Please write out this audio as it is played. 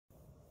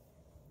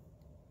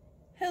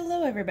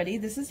Hello everybody,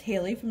 this is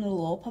Haley from the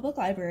Lowell Public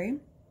Library.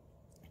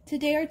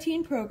 Today our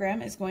teen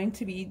program is going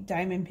to be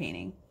diamond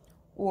painting,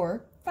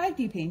 or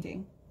 5D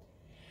painting.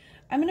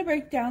 I'm going to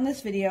break down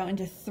this video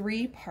into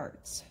 3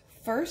 parts.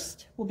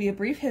 First will be a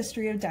brief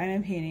history of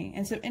diamond painting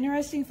and some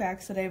interesting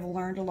facts that I've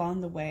learned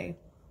along the way.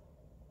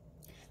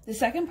 The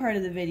second part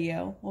of the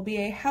video will be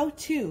a how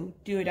to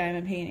do a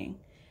diamond painting,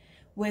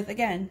 with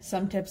again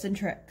some tips and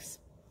tricks.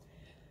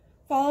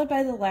 Followed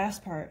by the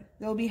last part,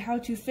 there will be how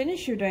to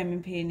finish your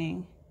diamond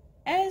painting,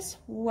 as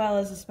well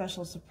as a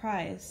special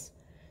surprise.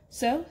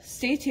 So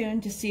stay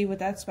tuned to see what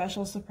that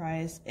special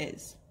surprise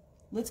is.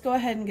 Let's go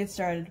ahead and get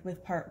started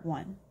with part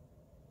 1.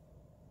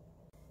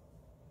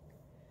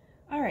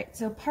 Alright,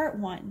 so part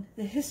 1,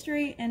 the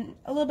history and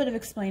a little bit of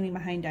explaining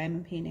behind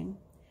diamond painting.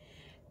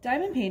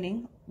 Diamond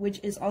painting, which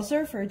is also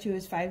referred to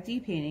as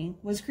 5D painting,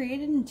 was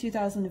created in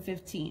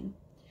 2015.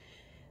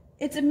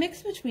 It's a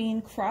mix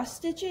between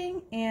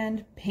cross-stitching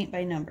and paint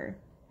by number.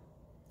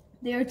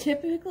 They are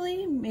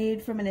typically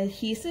made from an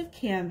adhesive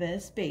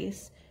canvas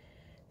base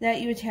that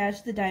you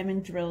attach the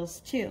diamond drills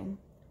to,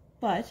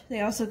 but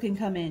they also can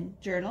come in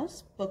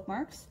journals,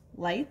 bookmarks,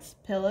 lights,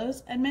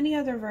 pillows, and many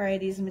other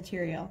varieties of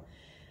material.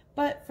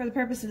 But for the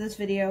purpose of this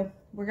video,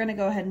 we're going to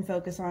go ahead and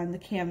focus on the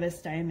canvas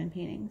diamond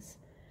paintings.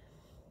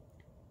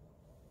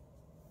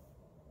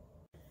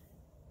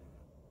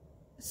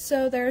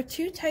 So there are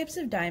 2 types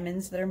of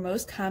diamonds that are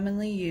most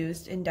commonly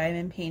used in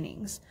diamond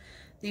paintings.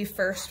 The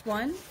first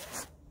one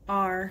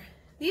are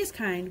these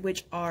kind,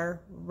 which are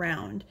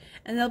round,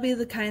 and they'll be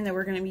the kind that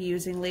we're going to be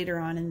using later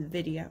on in the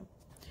video.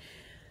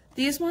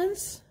 These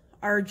ones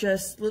are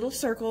just little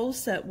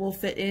circles that will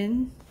fit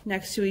in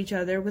next to each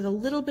other with a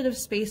little bit of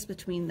space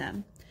between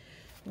them,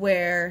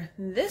 where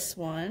this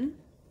one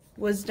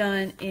was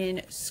done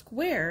in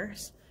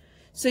squares,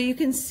 so you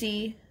can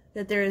see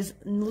that there is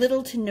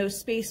little to no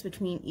space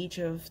between each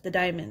of the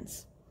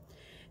diamonds.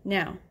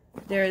 Now,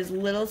 there is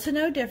little to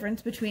no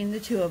difference between the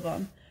 2 of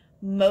them.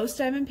 Most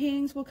diamond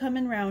paintings will come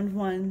in round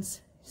ones,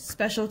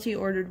 specialty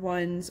ordered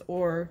ones,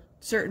 or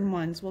certain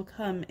ones will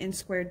come in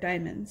squared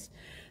diamonds.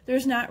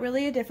 There's not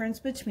really a difference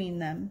between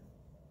them.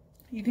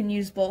 You can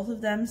use both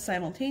of them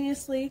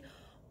simultaneously.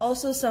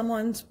 Also, some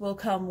ones will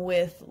come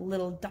with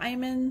little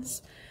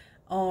diamonds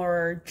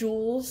or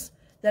jewels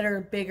that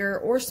are bigger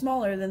or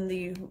smaller than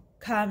the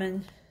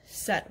common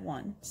set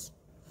ones.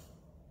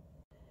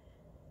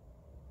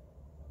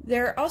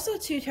 There are also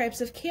 2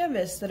 types of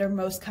canvas that are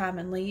most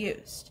commonly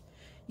used.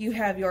 You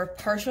have your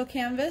partial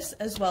canvas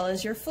as well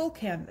as your full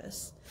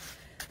canvas.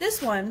 This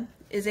one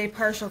is a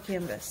partial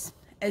canvas.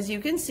 As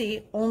you can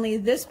see, only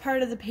this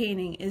part of the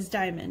painting is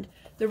diamond.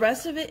 The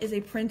rest of it is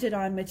a printed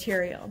on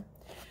material,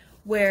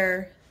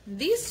 where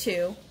these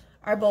 2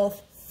 are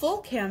both full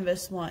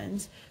canvas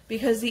ones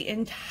because the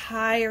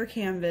entire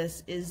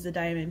canvas is the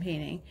diamond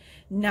painting,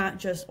 not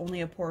just only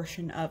a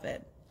portion of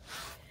it.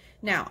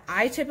 Now,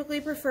 I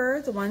typically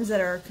prefer the ones that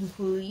are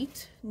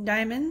complete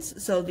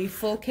diamonds, so the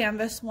full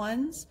canvas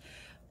ones,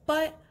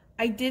 but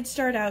I did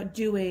start out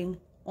doing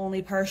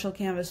only partial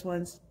canvas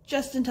ones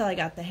just until I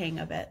got the hang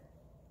of it.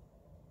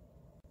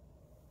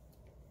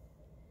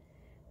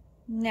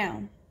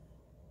 Now,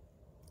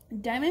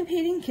 diamond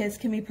painting kits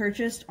can be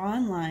purchased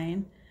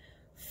online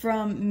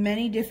from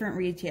many different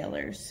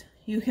retailers.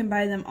 You can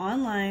buy them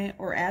online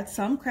or at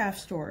some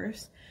craft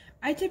stores.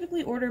 I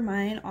typically order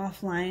mine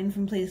offline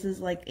from places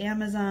like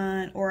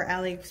Amazon or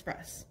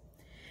AliExpress.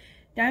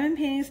 Diamond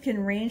paintings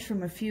can range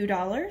from a few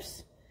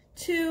dollars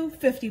to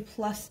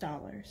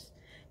 $50+,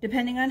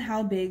 depending on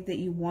how big that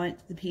you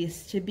want the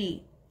piece to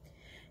be.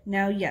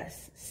 Now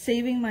yes,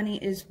 saving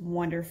money is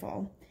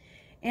wonderful,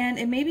 and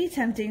it may be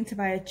tempting to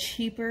buy a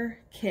cheaper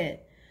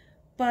kit,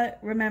 but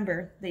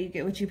remember that you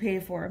get what you pay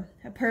for.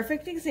 A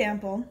perfect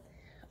example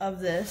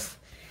of this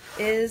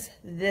is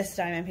this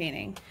diamond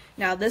painting.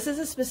 Now this is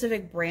a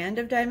specific brand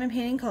of diamond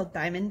painting called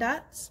Diamond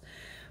Dots,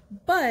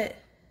 but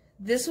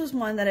this was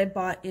one that I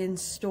bought in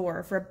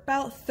store for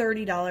about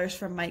 $30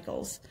 from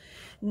Michael's.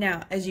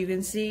 Now, as you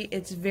can see,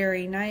 it's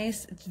very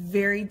nice, it's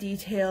very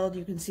detailed,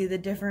 you can see the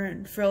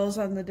different frills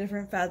on the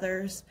different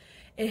feathers.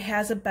 It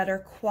has a better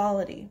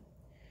quality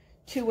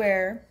to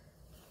where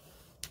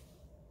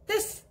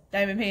this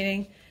diamond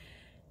painting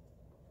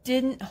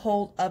didn't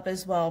hold up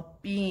as well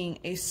being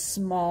a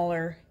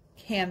smaller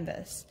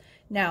canvas.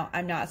 Now,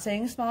 I'm not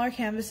saying smaller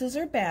canvases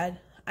are bad,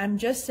 I'm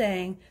just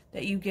saying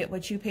that you get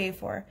what you pay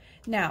for.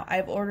 Now,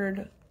 I've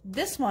ordered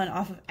this one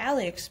off of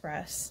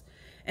AliExpress,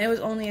 and it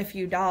was only a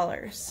few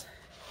dollars.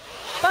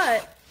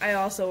 But I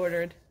also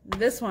ordered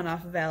this one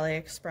off of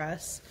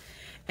AliExpress,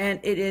 and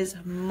it is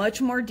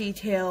much more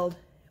detailed,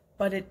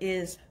 but it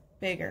is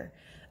bigger.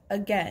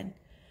 Again,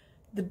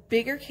 the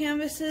bigger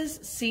canvases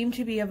seem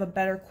to be of a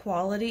better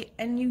quality,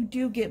 and you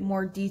do get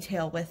more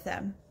detail with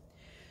them.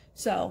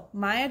 So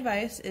my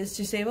advice is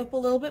to save up a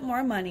little bit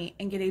more money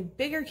and get a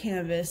bigger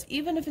canvas,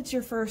 even if it's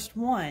your first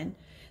one,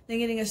 than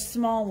getting a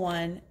small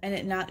one and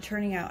it not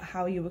turning out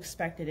how you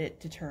expected it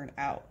to turn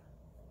out.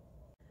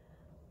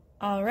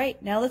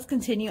 Alright, now let's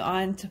continue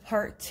on to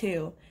part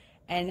 2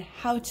 and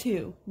how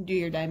to do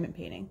your diamond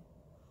painting.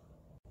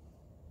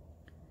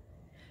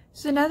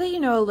 So now that you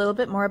know a little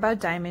bit more about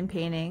diamond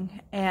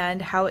painting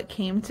and how it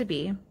came to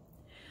be,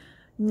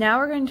 now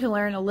we're going to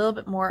learn a little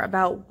bit more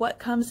about what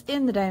comes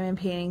in the diamond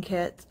painting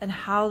kits and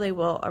how they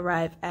will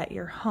arrive at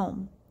your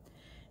home.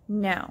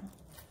 Now,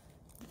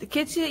 the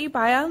kits that you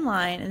buy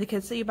online and the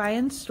kits that you buy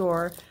in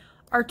store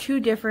are two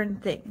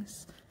different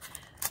things.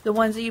 The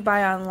ones that you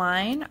buy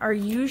online are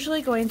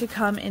usually going to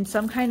come in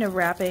some kind of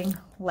wrapping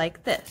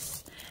like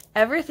this.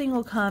 Everything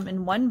will come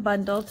in one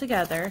bundle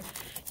together,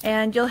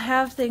 and you'll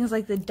have things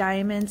like the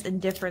diamonds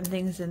and different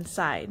things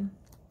inside.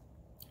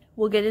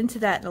 We'll get into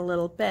that in a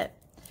little bit.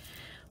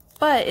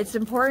 But it's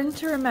important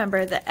to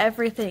remember that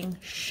everything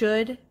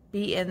should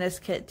be in this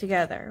kit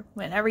together.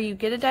 Whenever you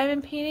get a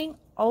diamond painting,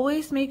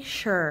 always make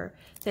sure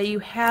that you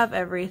have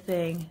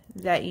everything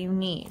that you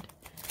need.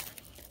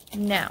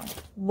 Now,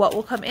 what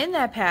will come in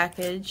that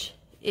package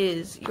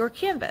is your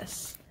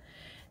canvas.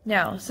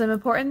 Now, some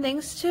important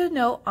things to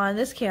note on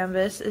this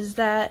canvas is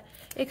that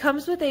it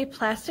comes with a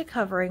plastic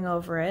covering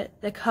over it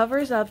that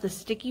covers up the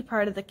sticky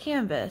part of the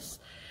canvas,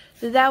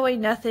 so that way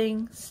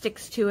nothing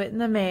sticks to it in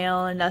the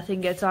mail and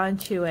nothing gets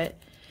onto it.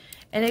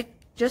 And it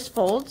just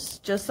folds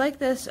just like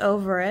this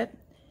over it.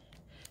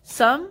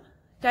 Some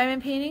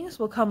diamond paintings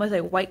will come with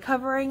a white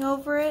covering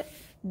over it.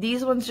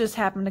 These ones just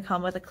happen to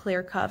come with a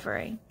clear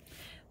covering.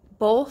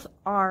 Both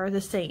are the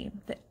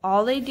same.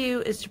 All they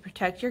do is to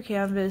protect your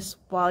canvas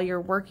while you're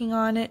working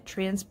on it,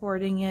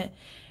 transporting it,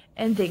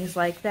 and things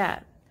like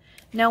that.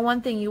 Now,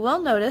 one thing you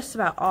will notice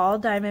about all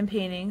diamond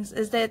paintings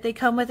is that they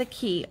come with a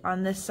key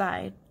on this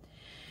side.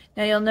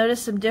 Now, you'll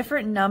notice some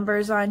different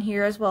numbers on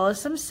here as well as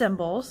some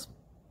symbols.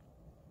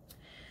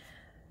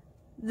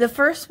 The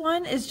first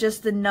one is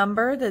just the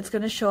number that's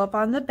going to show up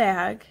on the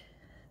bag.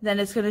 Then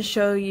it's going to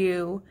show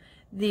you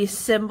the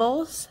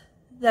symbols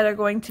that are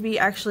going to be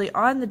actually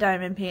on the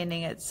diamond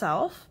painting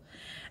itself,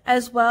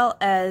 as well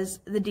as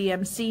the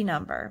DMC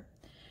number.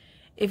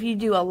 If you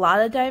do a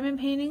lot of diamond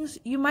paintings,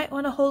 you might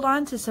want to hold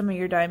on to some of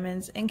your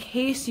diamonds in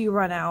case you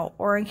run out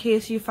or in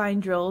case you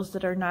find drills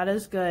that are not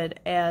as good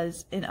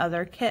as in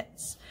other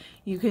kits.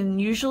 You can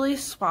usually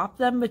swap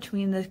them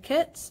between the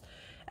kits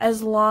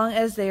as long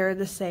as they are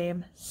the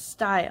same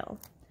style.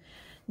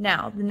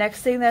 Now, the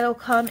next thing that will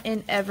come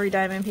in every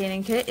diamond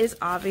painting kit is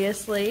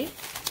obviously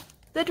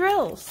the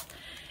drills.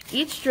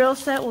 Each drill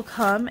set will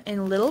come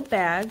in little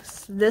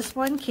bags. This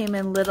one came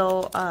in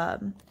little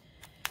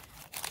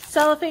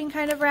cellophane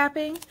kind of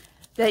wrapping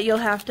that you'll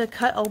have to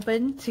cut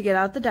open to get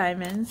out the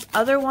diamonds.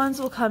 Other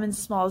ones will come in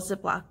small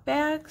Ziploc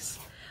bags,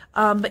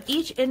 but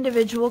each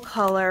individual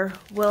color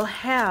will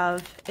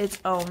have its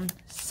own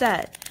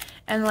set.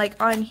 And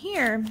like on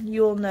here,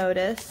 you'll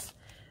notice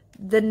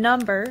the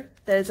number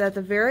that is at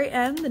the very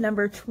end, the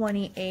number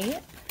 28,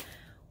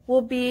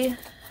 will be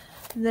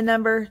the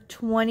number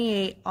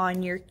 28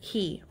 on your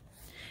key.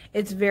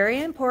 It's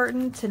very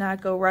important to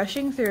not go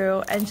rushing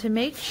through and to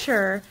make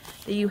sure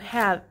that you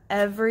have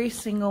every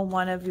single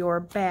one of your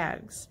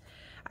bags.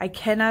 I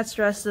cannot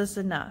stress this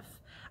enough.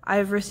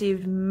 I've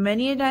received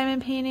many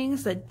diamond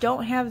paintings that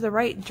don't have the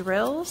right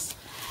drills,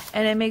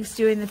 and it makes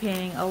doing the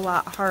painting a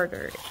lot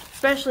harder,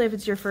 especially if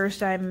it's your first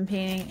diamond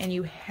painting and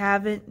you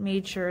haven't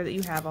made sure that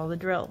you have all the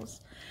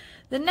drills.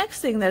 The next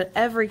thing that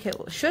every kit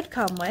should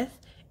come with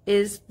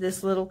is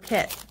this little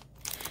kit.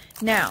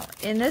 Now,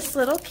 in this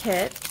little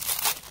kit,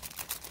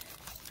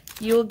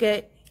 you'll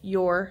get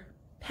your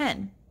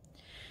pen.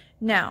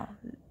 Now,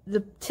 the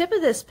tip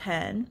of this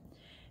pen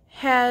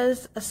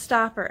has a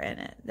stopper in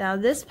it. Now,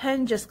 this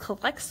pen just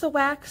collects the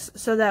wax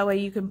so that way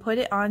you can put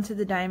it onto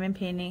the diamond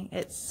painting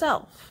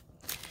itself.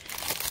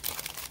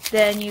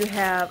 Then you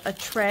have a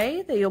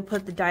tray that you'll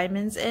put the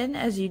diamonds in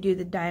as you do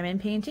the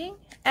diamond painting,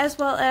 as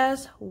well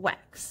as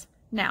wax.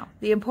 Now,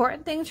 the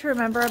important thing to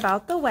remember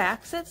about the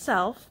wax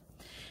itself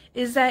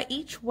is that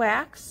each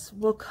wax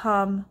will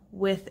come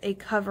with a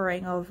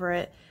covering over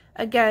it,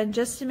 again,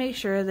 just to make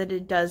sure that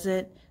it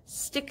doesn't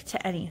stick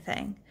to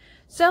anything.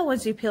 So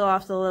once you peel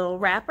off the little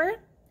wrapper,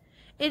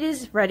 it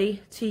is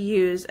ready to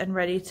use and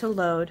ready to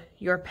load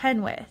your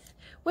pen with,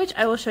 which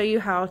I will show you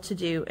how to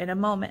do in a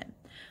moment.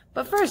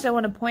 But first, I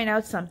want to point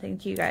out something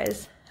to you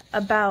guys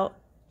about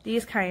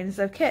these kinds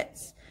of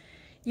kits.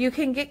 You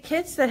can get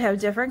kits that have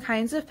different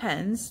kinds of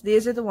pens.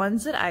 These are the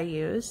ones that I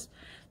use,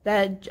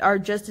 that are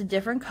just a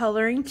different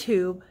coloring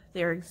tube.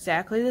 They're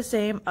exactly the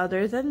same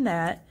other than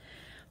that.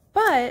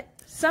 But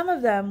some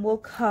of them will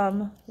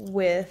come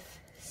with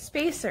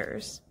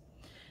spacers,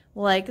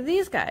 like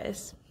these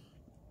guys.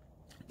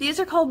 These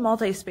are called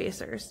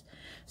multi-spacers.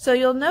 So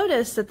you'll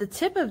notice that the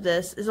tip of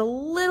this is a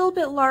little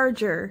bit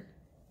larger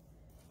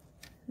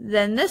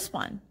than this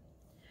one.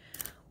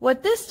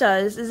 What this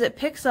does is it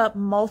picks up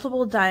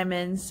multiple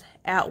diamonds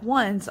at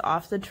once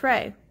off the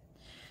tray.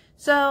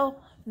 So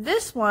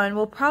this one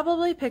will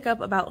probably pick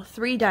up about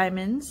 3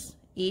 diamonds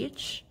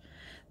each.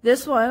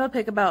 This one will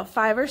pick about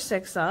 5 or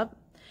 6 up.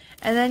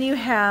 And then you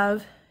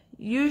have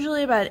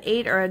usually about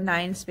 8 or a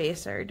 9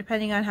 spacer,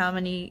 depending on how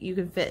many you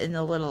can fit in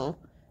the little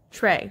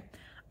tray.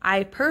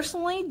 I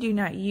personally do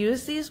not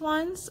use these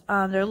ones.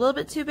 They're a little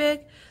bit too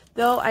big,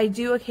 though I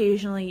do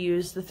occasionally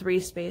use the 3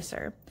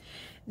 spacer.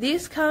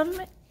 These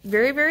come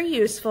very, very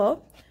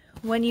useful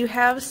when you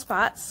have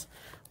spots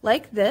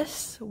like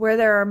this where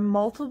there are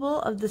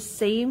multiple of the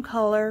same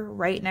color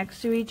right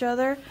next to each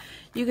other.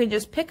 You can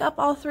just pick up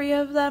all 3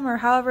 of them or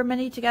however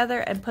many together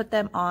and put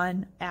them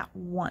on at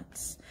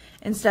once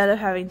instead of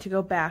having to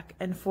go back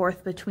and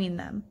forth between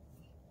them.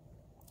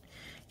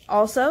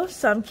 Also,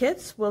 some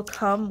kits will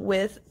come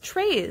with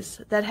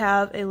trays that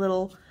have a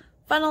little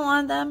funnel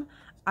on them.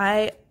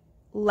 I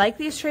like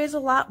these trays a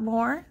lot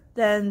more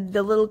than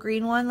the little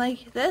green one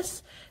like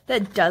this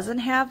that doesn't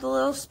have the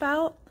little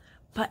spout,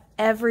 but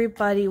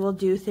everybody will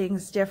do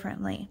things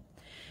differently.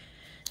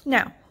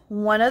 Now,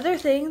 one other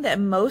thing that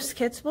most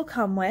kits will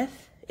come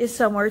with is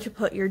somewhere to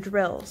put your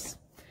drills.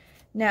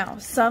 Now,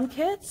 some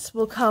kits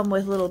will come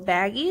with little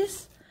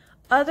baggies.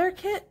 Other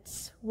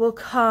kits will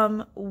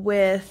come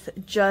with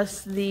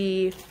just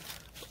the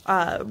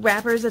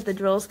wrappers that the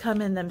drills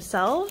come in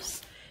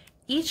themselves.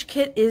 Each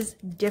kit is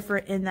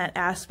different in that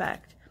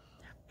aspect.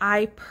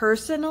 I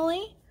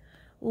personally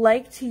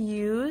like to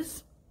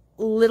use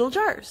little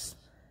jars.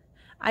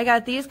 I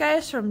got these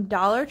guys from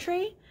Dollar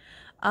Tree.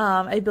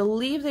 I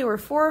believe they were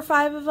 4 or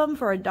 5 of them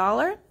for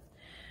 $1.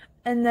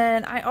 And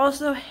then I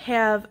also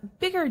have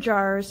bigger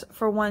jars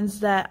for ones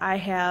that I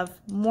have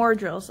more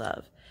drills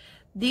of.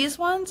 These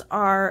ones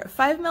are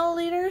 5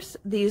 milliliters,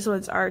 these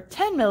ones are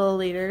 10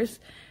 milliliters,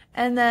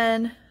 and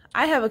then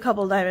I have a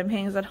couple diamond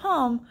paintings at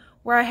home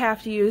where I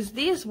have to use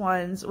these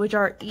ones, which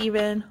are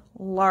even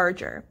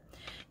larger.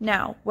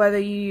 Now, whether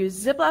you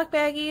use Ziploc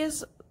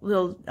baggies,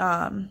 little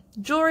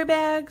jewelry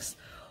bags,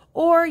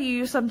 or you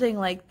use something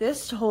like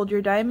this to hold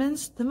your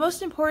diamonds, the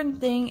most important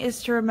thing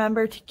is to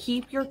remember to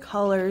keep your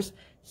colors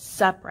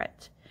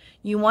separate.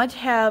 You want to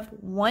have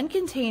one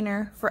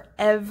container for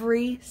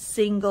every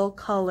single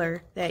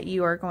color that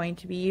you are going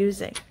to be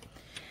using.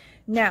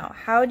 Now,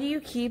 how do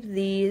you keep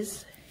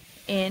these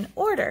in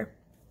order?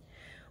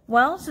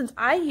 Well, since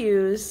I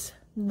use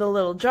the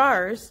little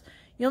jars,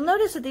 you'll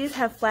notice that these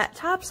have flat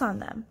tops on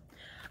them.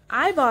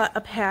 I bought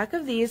a pack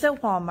of these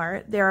at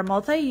Walmart. They are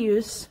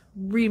multi-use,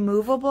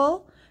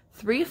 removable,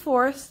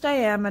 3/4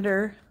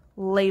 diameter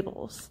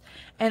labels.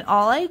 And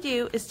all I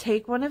do is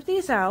take one of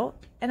these out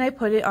and I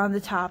put it on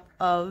the top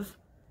of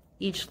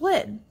each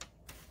lid.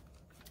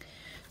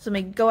 So let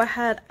me go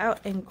ahead out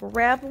and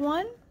grab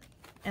one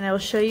and I will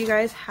show you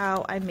guys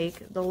how I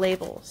make the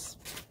labels.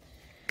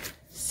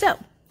 So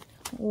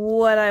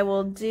what I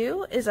will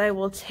do is I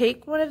will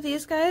take one of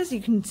these guys.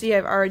 You can see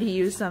I've already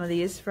used some of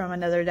these from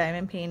another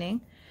diamond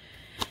painting.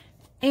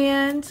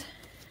 And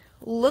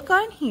look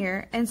on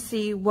here and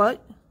see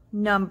what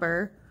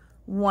number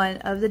one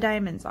of the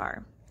diamonds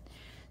are.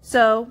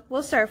 So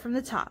we'll start from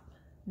the top.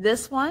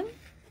 This one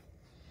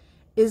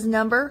is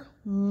number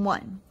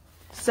 1.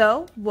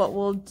 So what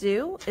we'll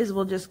do is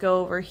we'll just go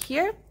over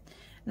here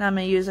and I'm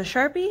going to use a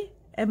Sharpie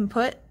and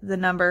put the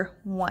number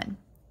 1.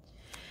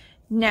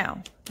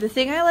 Now, the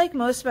thing I like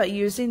most about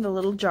using the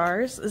little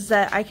jars is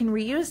that I can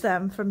reuse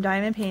them from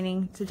diamond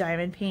painting to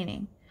diamond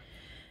painting.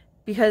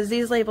 Because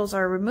these labels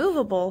are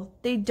removable,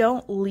 they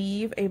don't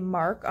leave a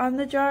mark on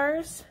the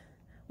jars.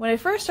 When I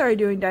first started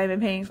doing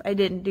diamond paintings, I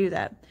didn't do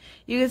that.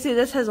 You can see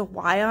this has a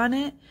Y on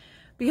it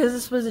because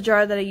this was a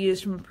jar that I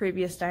used from a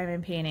previous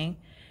diamond painting.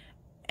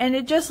 And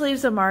it just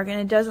leaves a mark and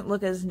it doesn't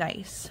look as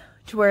nice.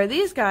 To where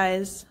these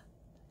guys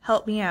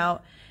help me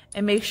out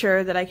and make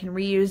sure that I can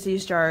reuse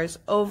these jars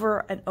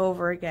over and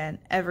over again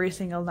every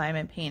single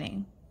diamond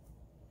painting.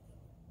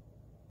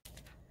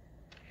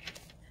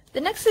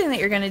 The next thing that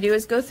you're going to do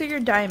is go through your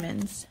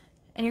diamonds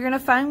and you're going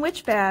to find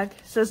which bag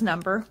says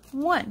number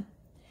 1.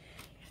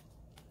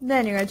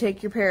 Then you're going to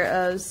take your pair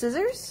of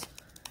scissors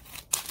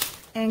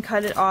and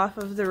cut it off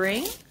of the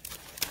ring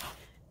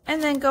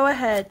and then go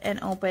ahead and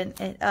open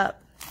it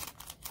up.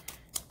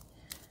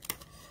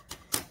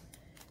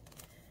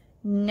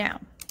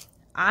 Now,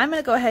 I'm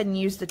going to go ahead and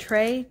use the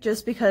tray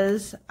just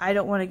because I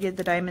don't want to get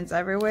the diamonds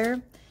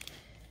everywhere.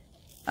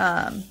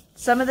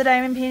 Some of the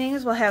diamond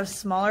paintings will have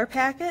smaller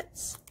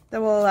packets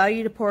that will allow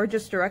you to pour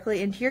just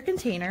directly into your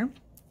container.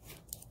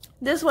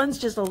 This one's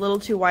just a little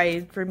too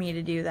wide for me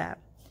to do that.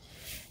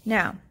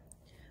 Now,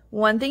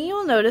 one thing you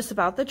will notice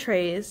about the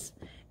trays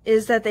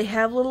is that they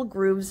have little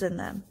grooves in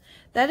them.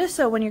 That is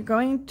so when you're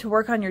going to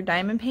work on your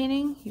diamond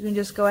painting, you can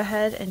just go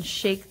ahead and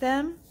shake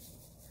them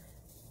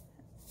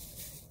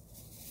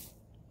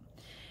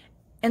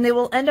and they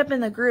will end up in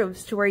the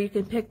grooves to where you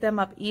can pick them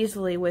up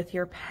easily with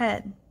your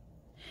pen.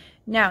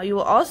 Now, you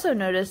will also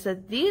notice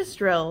that these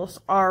drills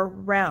are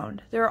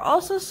round. There are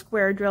also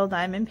square drill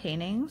diamond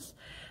paintings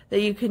that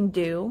you can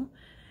do,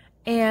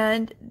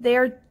 and they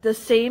are the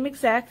same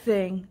exact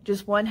thing,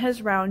 just one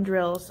has round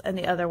drills and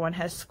the other one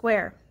has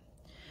square.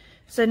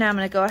 So now I'm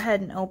going to go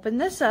ahead and open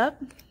this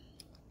up,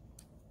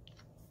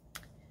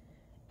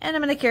 and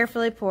I'm going to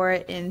carefully pour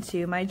it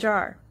into my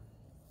jar.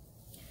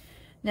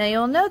 Now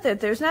you'll note that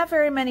there's not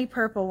very many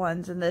purple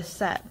ones in this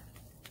set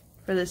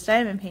for this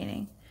diamond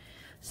painting.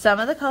 Some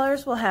of the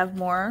colors will have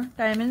more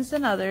diamonds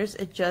than others.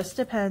 It just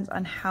depends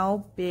on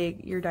how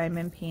big your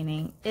diamond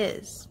painting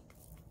is.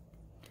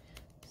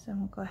 So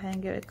we'll go ahead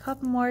and give it a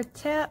couple more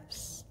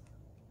taps.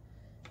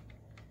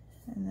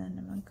 And then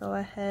I'm going to go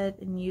ahead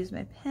and use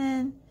my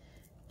pen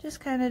just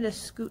kind of to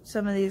scoot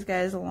some of these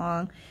guys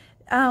along.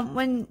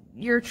 When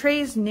your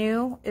tray's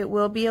new, it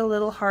will be a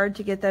little hard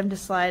to get them to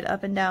slide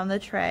up and down the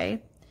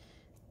tray.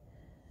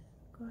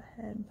 Go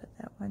ahead and put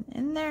that one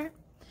in there.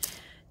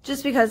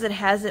 Just because it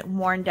hasn't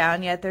worn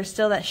down yet, there's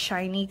still that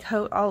shiny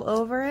coat all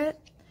over it.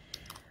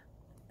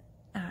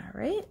 All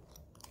right.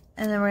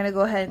 And then we're going to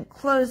go ahead and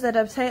close that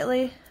up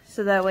tightly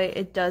so that way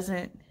it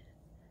doesn't,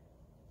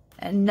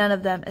 and none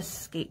of them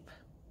escape.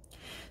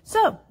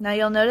 So now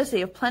you'll notice that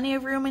you have plenty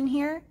of room in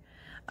here.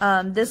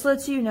 This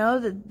lets you know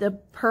that the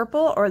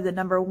purple, or the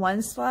number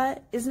 1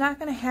 slot, is not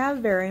going to have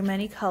very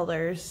many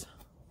colors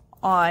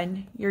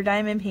on your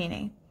diamond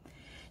painting.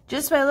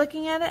 Just by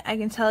looking at it, I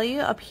can tell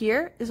you up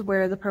here is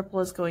where the purple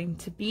is going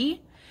to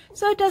be,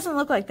 so it doesn't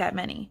look like that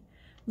many.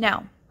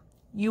 Now,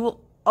 you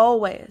will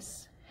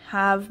always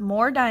have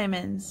more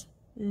diamonds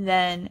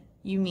than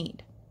you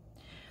need.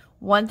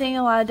 One thing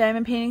a lot of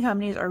diamond painting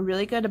companies are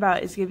really good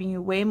about is giving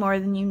you way more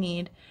than you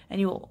need, and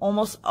you will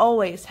almost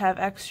always have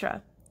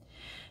extra.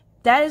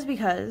 That is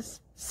because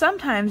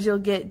sometimes you'll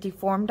get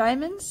deformed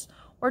diamonds,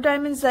 or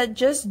diamonds that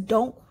just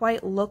don't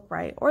quite look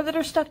right, or that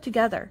are stuck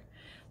together.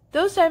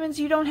 Those diamonds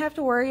you don't have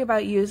to worry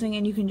about using,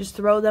 and you can just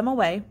throw them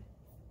away.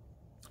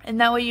 And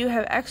that way you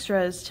have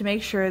extras to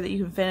make sure that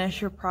you can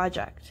finish your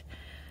project.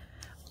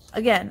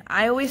 Again,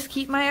 I always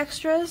keep my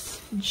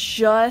extras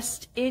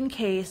just in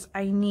case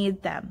I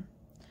need them.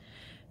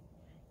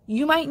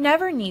 You might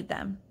never need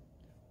them,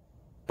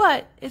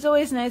 but it's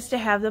always nice to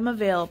have them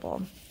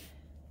available.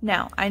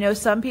 Now, I know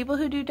some people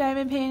who do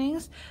diamond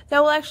paintings that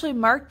will actually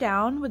mark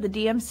down what the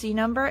DMC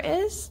number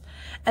is,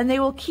 and they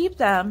will keep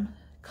them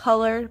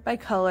color by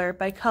color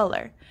by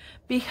color,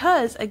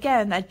 because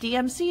again, that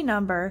DMC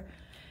number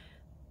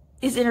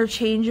is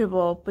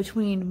interchangeable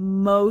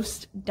between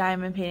most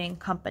diamond painting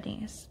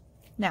companies.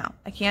 Now,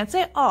 I can't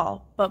say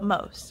all, but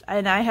most,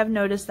 and I have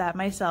noticed that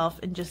myself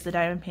in just the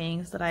diamond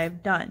paintings that I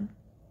have done.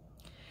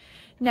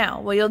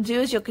 Now, what you'll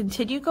do is you'll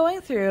continue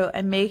going through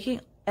and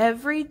making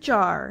every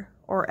jar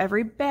or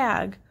every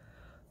bag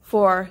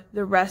for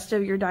the rest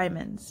of your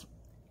diamonds.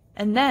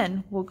 And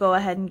then we'll go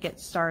ahead and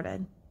get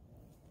started.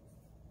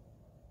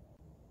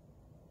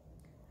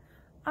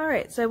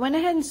 Alright, so I went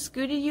ahead and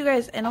scooted you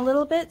guys in a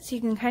little bit so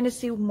you can kind of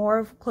see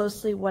more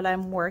closely what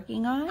I'm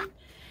working on.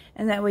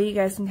 And that way you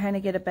guys can kind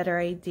of get a better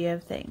idea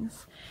of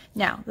things.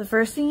 Now, the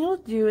first thing you'll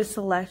do is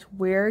select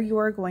where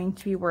you're going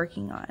to be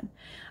working on.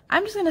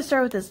 I'm just going to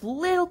start with this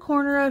little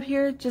corner up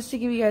here just to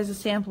give you guys a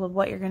sample of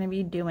what you're going to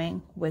be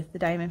doing with the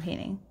diamond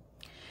painting.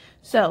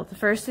 So, the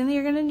first thing that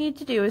you're going to need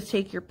to do is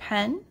take your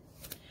pen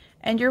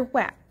and your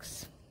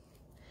wax.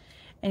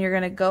 And you're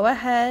going to go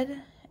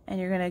ahead and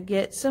you're going to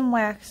get some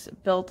wax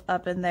built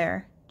up in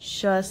there,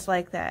 just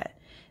like that.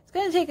 It's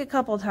going to take a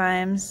couple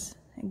times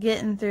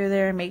getting through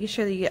there and making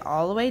sure that you get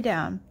all the way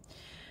down.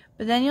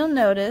 But then you'll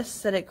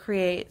notice that it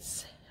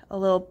creates a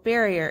little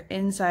barrier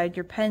inside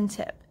your pen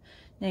tip.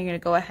 Now you're going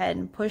to go ahead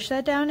and push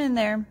that down in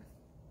there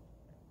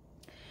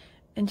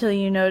until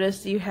you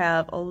notice you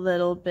have a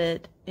little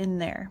bit in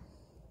there.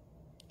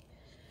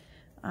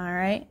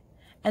 Alright,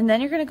 and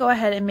then you're going to go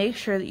ahead and make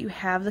sure that you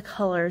have the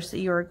colors that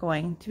you are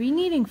going to be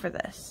needing for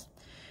this.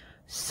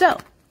 So,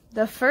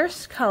 the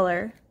first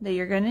color that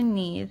you're going to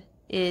need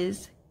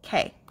is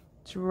K.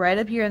 It's right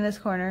up here in this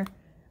corner,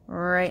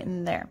 right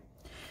in there.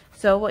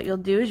 So what you'll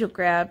do is you'll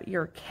grab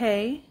your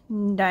K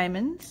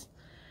diamonds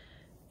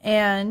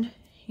and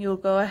you'll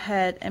go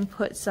ahead and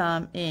put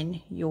some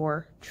in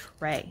your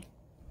tray.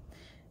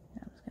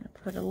 I'm just going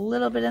to put a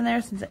little bit in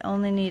there since I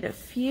only need a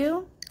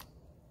few.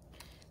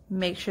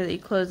 Make sure that you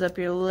close up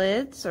your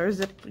lids or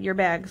zip your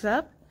bags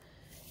up,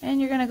 and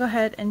you're going to go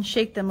ahead and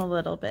shake them a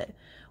little bit.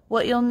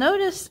 What you'll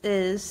notice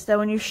is that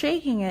when you're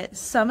shaking it,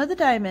 some of the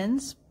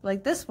diamonds,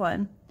 like this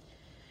one,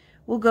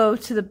 will go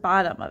to the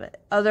bottom of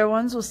it. Other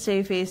ones will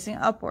stay facing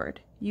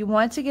upward. You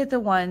want to get the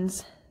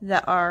ones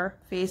that are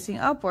facing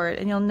upward,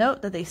 and you'll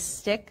note that they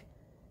stick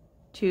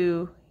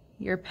to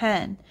your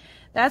pen.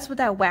 That's what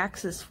that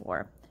wax is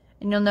for.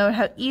 And you'll note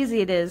how easy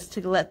it is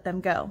to let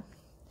them go.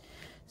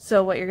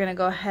 So what you're going to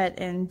go ahead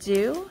and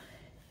do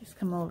is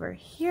come over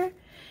here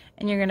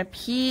and you're going to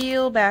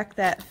peel back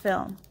that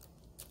film.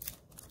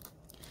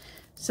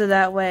 So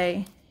that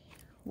way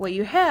what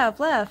you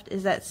have left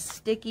is that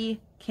sticky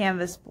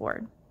canvas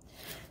board.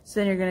 So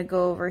then you're going to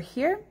go over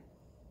here.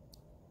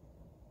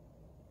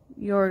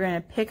 You're going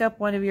to pick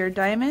up one of your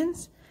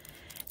diamonds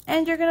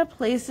and you're going to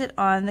place it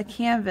on the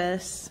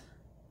canvas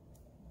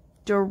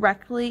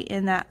directly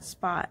in that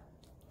spot.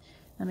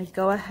 Let me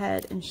go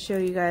ahead and show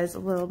you guys a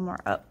little more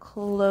up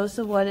close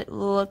of what it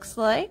looks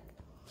like.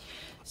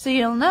 So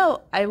you'll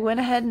know I went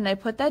ahead and I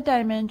put that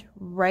diamond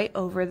right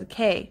over the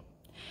K.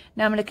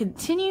 Now I'm going to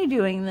continue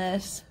doing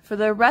this for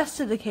the rest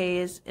of the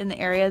K's in the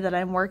area that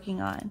I'm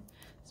working on.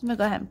 So I'm going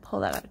to go ahead and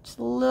pull that out just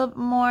a little bit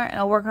more, and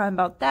I'll work on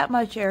about that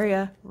much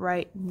area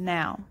right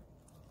now.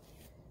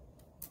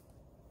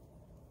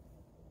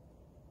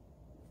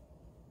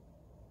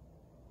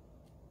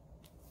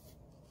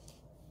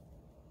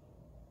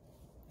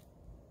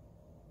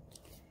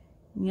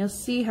 And you'll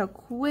see how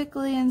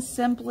quickly and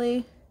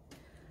simply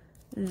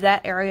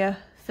that area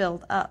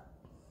filled up.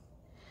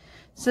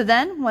 So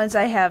then, once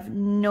I have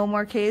no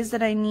more K's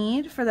that I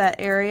need for that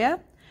area,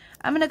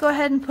 I'm going to go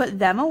ahead and put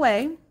them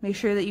away. Make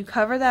sure that you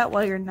cover that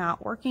while you're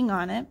not working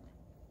on it.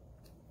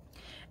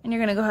 And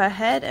you're going to go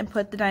ahead and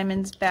put the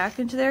diamonds back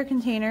into their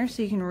container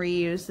so you can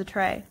reuse the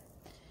tray.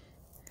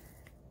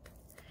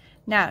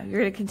 Now, you're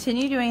going to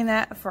continue doing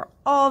that for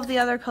all of the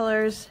other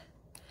colors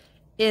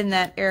in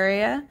that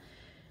area.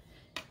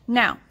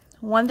 Now,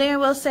 one thing I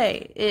will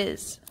say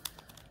is,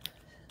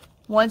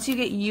 once you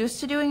get used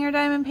to doing your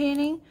diamond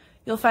painting,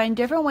 you'll find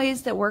different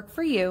ways that work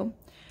for you.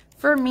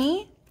 For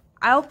me,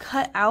 I'll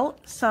cut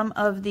out some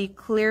of the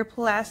clear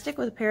plastic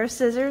with a pair of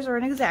scissors or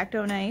an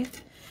X-Acto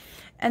knife,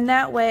 and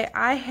that way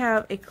I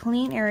have a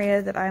clean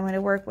area that I'm going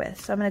to work with.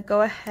 So I'm going to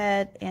go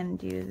ahead and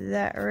do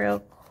that real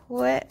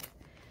quick,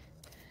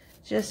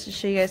 just to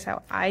show you guys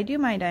how I do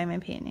my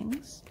diamond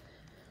paintings.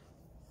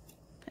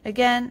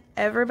 Again,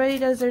 everybody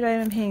does their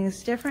diamond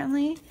paintings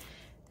differently,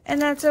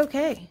 and that's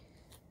okay.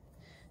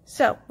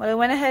 So what I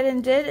went ahead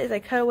and did is I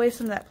cut away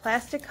some of that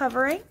plastic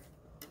covering,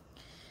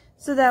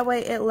 so that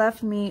way it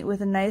left me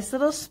with a nice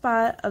little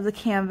spot of the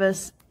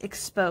canvas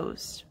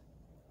exposed.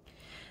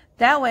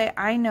 That way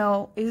I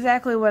know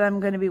exactly what I'm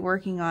going to be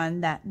working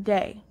on that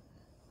day.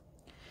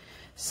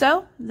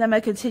 So then I'm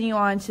going to continue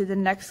on to the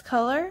next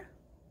color,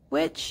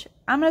 which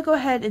I'm going to go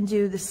ahead and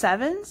do the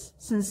 7s,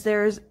 since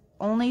there's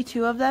only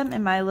 2 of them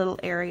in my little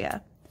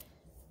area.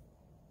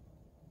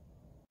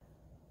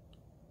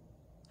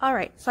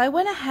 Alright, so I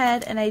went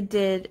ahead and I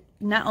did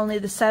not only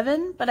the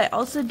 7, but I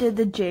also did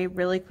the J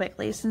really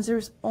quickly, since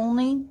there's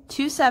only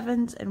 2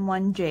 7s and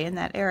 1 J in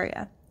that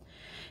area.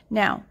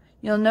 Now,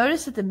 you'll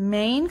notice that the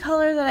main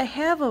color that I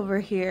have over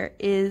here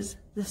is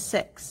the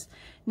 6.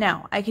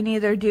 Now, I can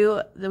either do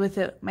it with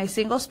my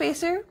single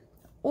spacer,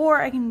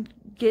 or I can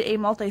get a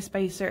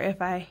multi-spacer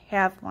if I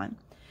have one.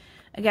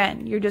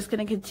 Again, you're just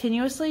going to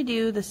continuously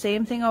do the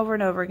same thing over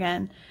and over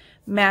again,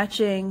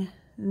 matching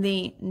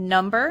the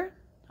number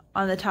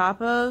on the top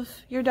of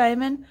your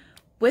diamond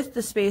with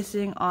the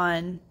spacing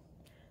on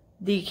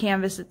the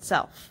canvas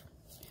itself.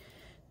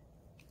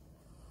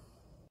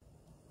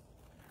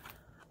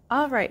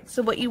 Alright,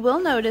 so what you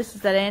will notice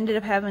is that I ended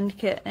up having to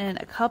get in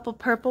a couple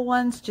purple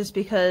ones just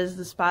because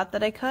the spot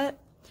that I cut,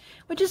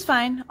 which is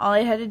fine. All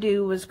I had to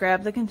do was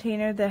grab the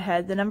container that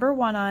had the number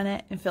 1 on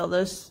it and fill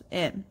those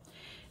in.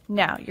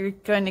 Now, you're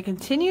going to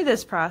continue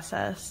this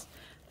process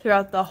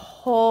throughout the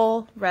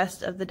whole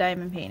rest of the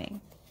diamond painting.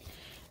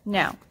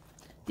 Now,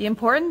 the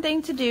important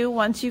thing to do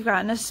once you've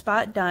gotten a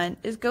spot done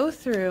is go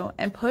through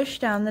and push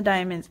down the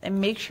diamonds and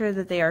make sure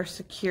that they are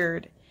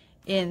secured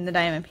in the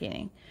diamond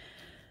painting.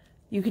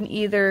 You can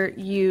either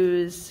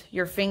use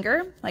your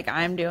finger, like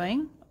I'm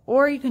doing,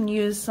 or you can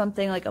use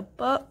something like a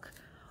book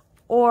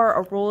or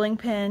a rolling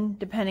pin,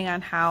 depending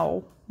on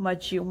how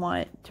much you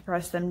want to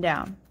press them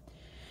down.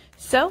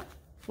 So,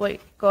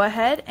 go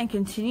ahead and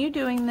continue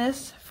doing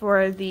this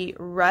for the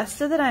rest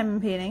of the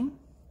diamond painting.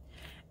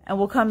 And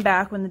we'll come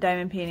back when the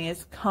diamond painting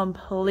is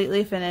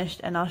completely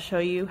finished, and I'll show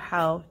you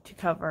how to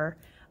cover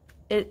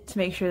it to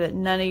make sure that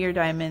none of your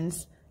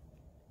diamonds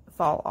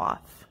fall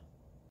off.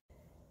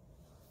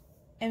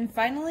 And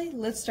finally,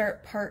 let's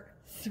start part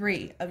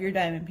 3 of your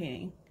diamond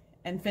painting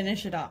and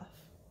finish it off.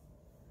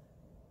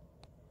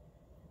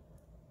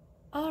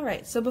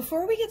 Alright, so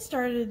before we get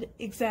started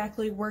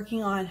exactly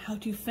working on how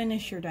to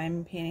finish your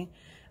diamond painting,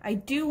 I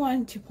do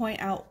want to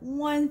point out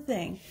one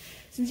thing,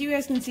 since you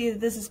guys can see that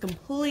this is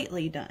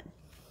completely done.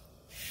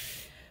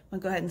 I'm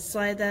going to go ahead and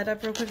slide that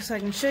up real quick so I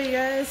can show you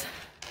guys.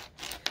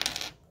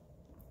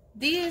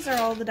 These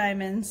are all the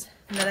diamonds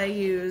that I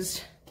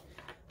used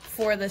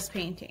for this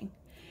painting.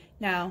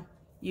 Now,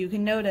 you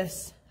can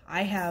notice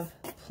I have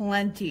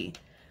plenty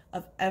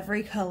of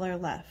every color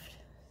left.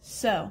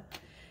 So,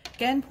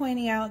 again,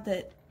 pointing out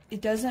that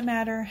it doesn't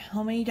matter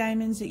how many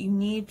diamonds that you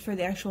need for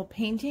the actual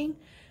painting.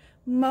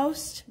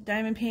 Most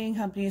diamond painting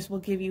companies will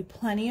give you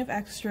plenty of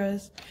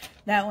extras.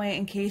 That way,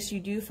 in case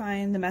you do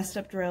find the messed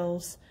up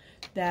drills,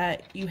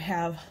 that you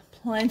have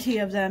plenty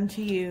of them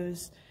to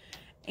use,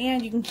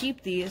 and you can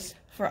keep these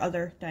for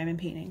other diamond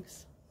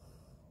paintings.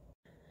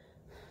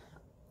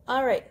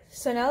 Alright,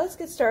 so now let's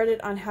get started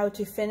on how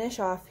to finish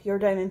off your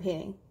diamond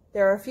painting.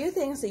 There are a few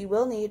things that you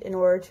will need in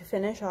order to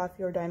finish off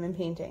your diamond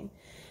painting.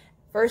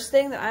 First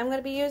thing that I'm going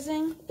to be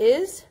using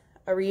is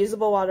a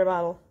reusable water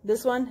bottle.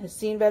 This one has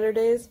seen better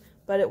days,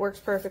 but it works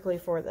perfectly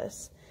for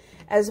this.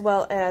 As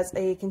well as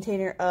a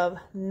container of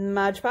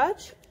Mod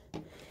Podge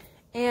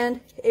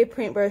and a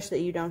paintbrush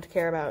that you don't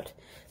care about.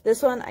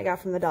 This one I got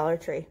from the Dollar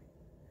Tree.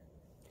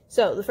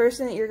 So the first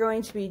thing that you're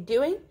going to be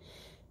doing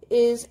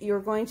is you're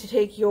going to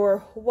take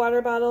your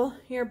water bottle,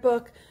 your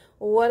book,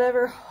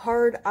 whatever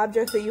hard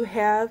object that you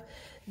have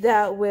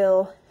that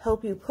will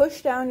help you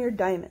push down your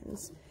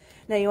diamonds.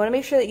 Now you want to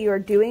make sure that you are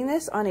doing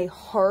this on a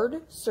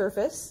hard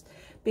surface,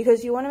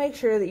 because you want to make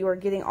sure that you are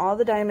getting all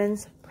the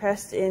diamonds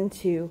pressed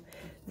into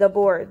the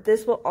board.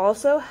 This will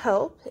also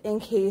help in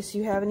case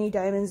you have any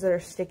diamonds that are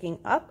sticking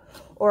up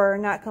or are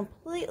not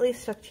completely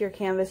stuck to your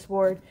canvas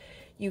board.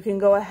 you can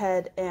go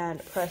ahead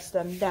and press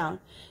them down.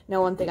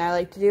 Now, one thing I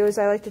like to do is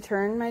I like to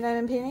turn my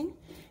diamond painting,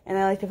 and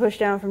I like to push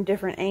down from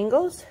different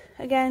angles.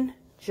 Again,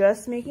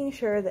 just making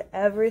sure that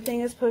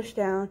everything is pushed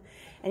down,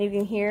 and you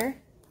can hear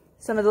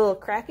some of the little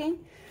cracking.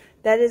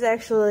 That is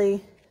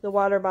actually the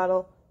water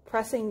bottle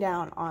pressing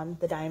down on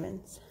the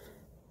diamonds.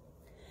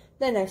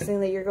 The next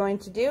thing that you're going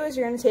to do is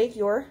you're going to take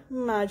your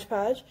Mod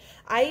Podge.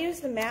 I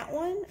use the matte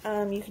one.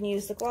 You can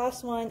use the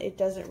gloss one. It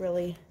doesn't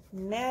really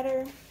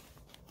matter.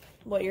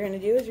 What you're going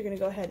to do is you're going to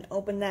go ahead and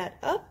open that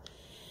up,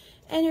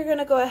 and you're going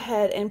to go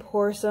ahead and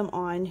pour some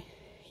on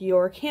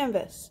your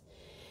canvas.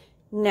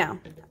 Now,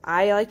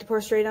 I like to pour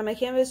straight on my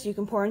canvas. You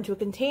can pour into a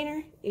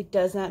container. It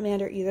does not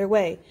matter either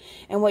way.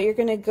 And what you're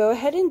going to go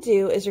ahead and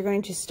do is you're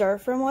going to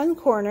start from one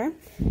corner,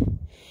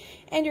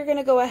 and you're going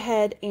to go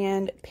ahead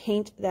and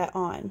paint that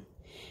on.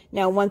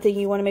 Now, one thing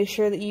you want to make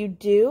sure that you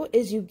do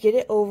is you get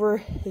it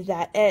over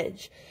that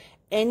edge.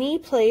 Any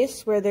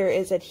place where there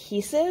is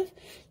adhesive,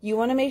 you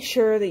want to make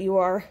sure that you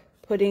are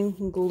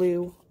putting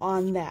glue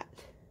on that.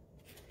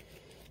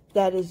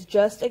 That is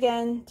just,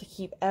 again, to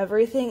keep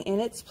everything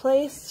in its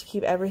place, to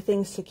keep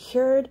everything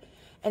secured,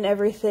 and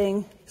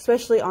everything,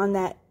 especially on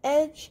that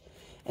edge,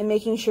 and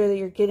making sure that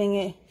you're getting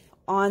it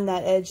on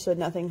that edge so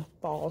nothing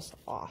falls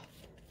off.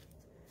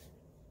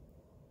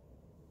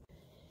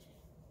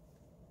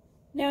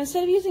 Now,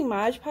 instead of using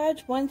Mod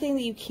Podge, one thing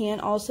that you can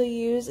also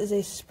use is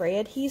a spray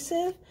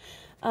adhesive.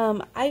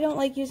 I don't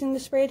like using the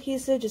spray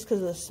adhesive just because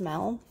of the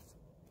smell,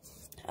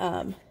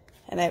 and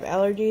I have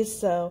allergies,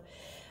 so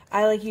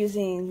I like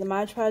using the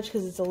Mod Podge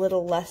because it's a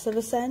little less of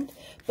a scent.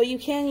 But you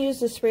can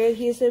use the spray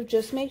adhesive.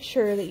 Just make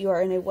sure that you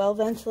are in a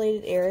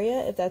well-ventilated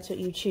area if that's what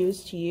you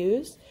choose to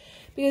use,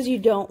 because you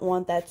don't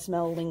want that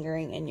smell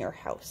lingering in your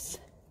house.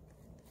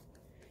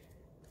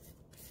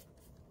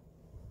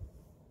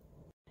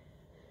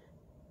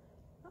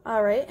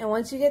 Alright, and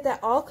once you get that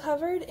all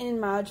covered in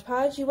Mod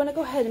Podge, you want to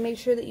go ahead and make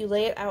sure that you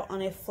lay it out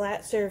on a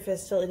flat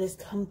surface till it is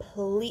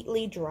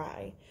completely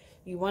dry.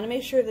 You want to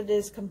make sure that it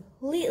is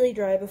completely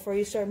dry before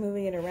you start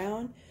moving it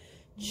around,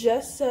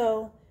 just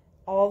so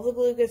all the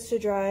glue gets to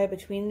dry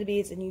between the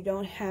beads and you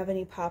don't have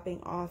any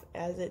popping off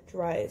as it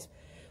dries.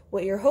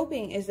 What you're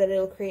hoping is that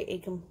it'll create a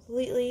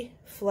completely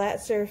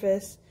flat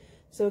surface,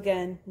 so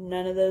again,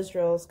 none of those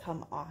drills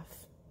come off.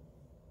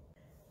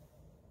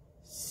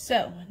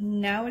 So,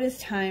 now it is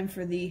time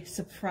for the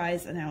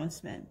surprise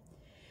announcement.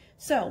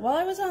 So, while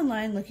I was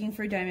online looking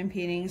for diamond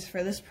paintings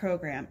for this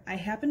program, I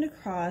happened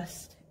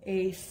across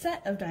a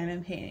set of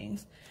diamond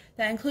paintings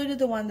that included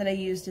the one that I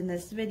used in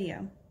this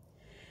video.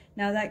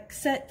 Now, that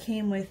set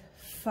came with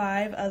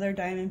 5 other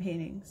diamond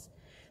paintings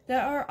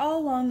that are all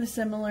along the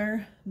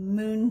similar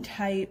moon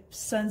type,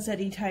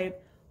 sunset-y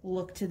type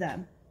look to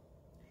them.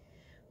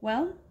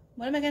 Well,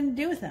 what am I going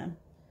to do with them?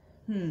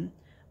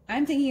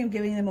 I'm thinking of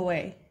giving them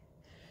away.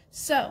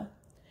 So,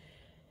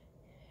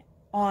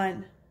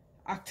 on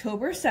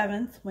October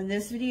 7th, when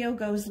this video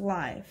goes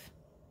live,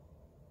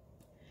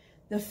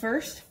 the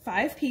first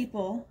 5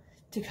 people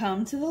to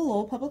come to the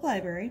Lowell Public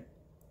Library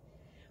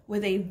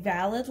with a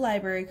valid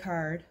library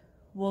card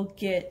will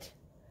get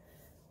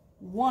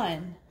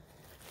one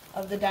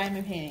of the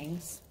diamond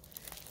paintings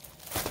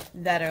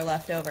that are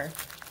left over.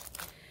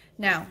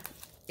 Now,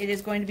 it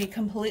is going to be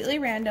completely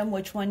random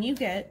which one you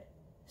get.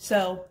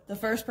 So the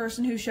first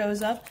person who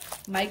shows up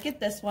might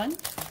get this one,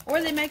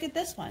 or they might get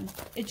this one.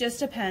 It just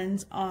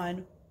depends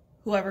on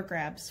whoever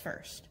grabs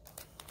first.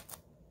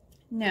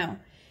 Now,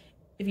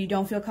 if you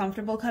don't feel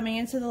comfortable coming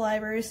into the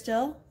library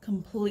still,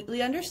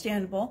 completely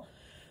understandable.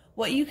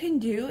 What you can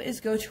do is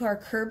go to our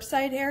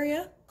curbside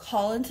area,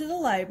 call into the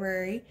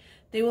library.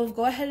 They will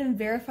go ahead and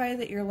verify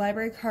that your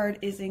library card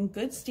is in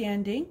good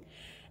standing,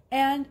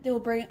 and they will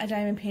bring a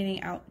diamond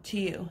painting out to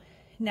you.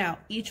 Now,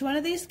 each one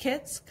of these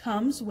kits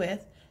comes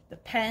with the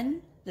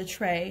pen, the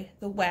tray,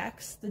 the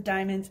wax, the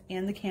diamonds,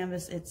 and the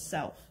canvas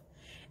itself.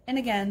 And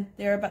again,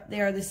 they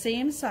are the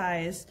same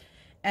size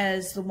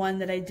as the one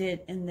that I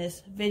did in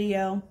this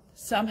video.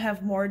 Some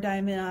have more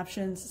diamond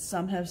options,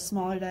 some have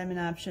smaller diamond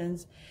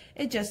options.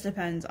 It just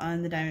depends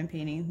on the diamond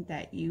painting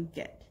that you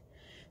get.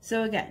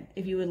 So again,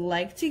 if you would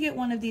like to get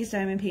one of these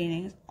diamond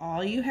paintings,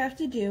 all you have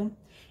to do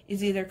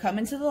is either come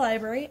into the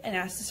library and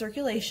ask the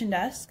circulation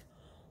desk,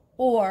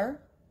 or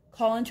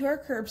call into our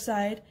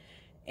curbside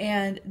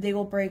and they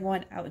will bring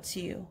one out to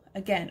you.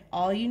 Again,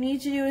 all you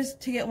need to do is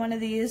to get one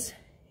of these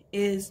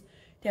is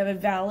to have a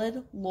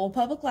valid Lowell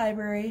Public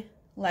Library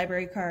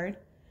library card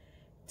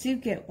to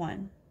get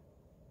one.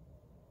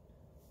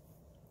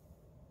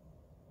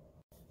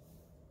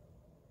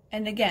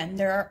 And again,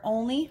 there are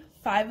only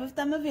 5 of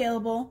them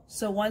available,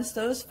 so once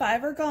those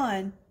 5 are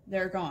gone,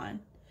 they're gone.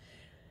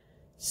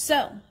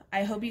 So,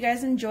 I hope you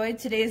guys enjoyed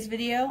today's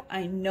video.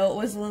 I know it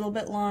was a little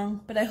bit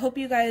long, but I hope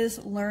you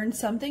guys learned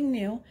something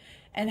new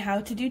and how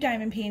to do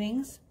diamond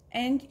paintings,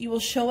 and you will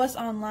show us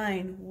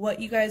online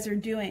what you guys are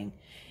doing.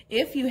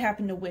 If you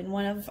happen to win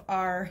one of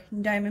our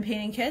diamond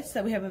painting kits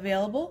that we have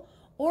available,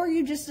 or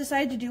you just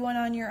decide to do one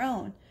on your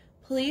own,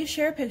 please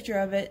share a picture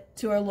of it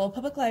to our Lowell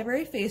Public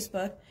Library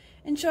Facebook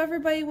and show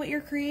everybody what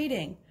you're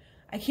creating.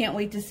 I can't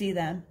wait to see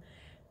them.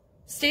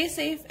 Stay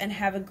safe and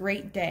have a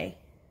great day.